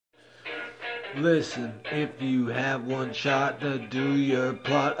Listen, if you have one shot to do your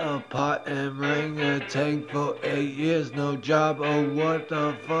plot, a pot and ring a tank for 8 years, no job, oh what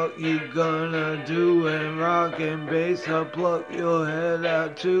the fuck you gonna do? And rock and bass, I'll pluck your head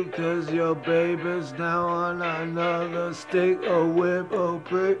out too, cause your baby's now on another stick, a whip, a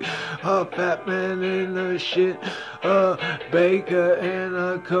prick, a fat man in the shit, a baker and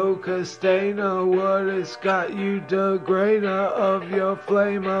a coca-stainer, what has got you the grainer of your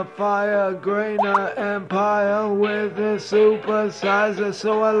flame of fire, grainer empire with a supersizer.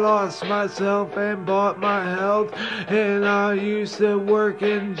 So I lost myself and bought my health, and I used to work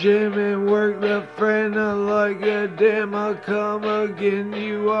in gym and work the friend like a damn. I come again,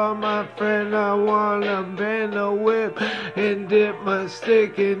 you are my friend. I wanna bend a whip and dip my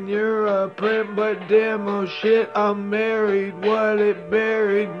stick in your print, but damn, oh shit, I'm married. What it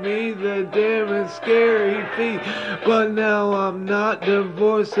buried me, the damn and scary feet, but now I'm not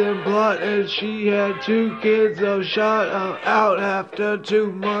divorced and plot, and she had 2 kids, oh shot, I'm out after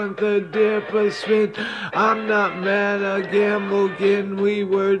 2 months of dip a spin. I'm not mad, I gamble again, we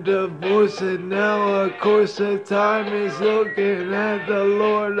were divorced, and now of course the time is looking at the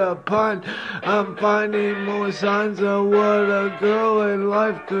Lord upon. I'm finding more signs of what a girl in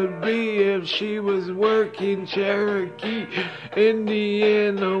life could be if she was working Cherokee,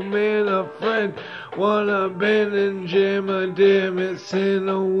 Indiana, man, a friend, wanna bend and jam a damn, it's in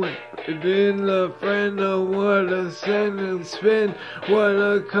a way. Then the friend of what a send and spin, what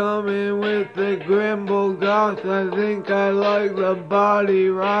a coming with the Grimble goth. I think I like the body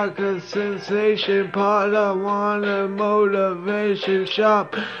rock, a sensation pot. I want a motivation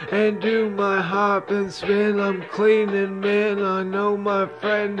shop and do my hop and spin. I'm cleaning, man, I know my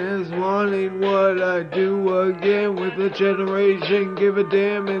friend is wanting what I do again with the generation. Give a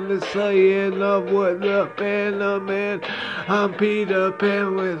damn in the saying of what the pen of man. I'm Peter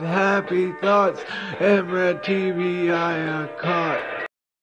Pan with happy thoughts, and red TV I caught.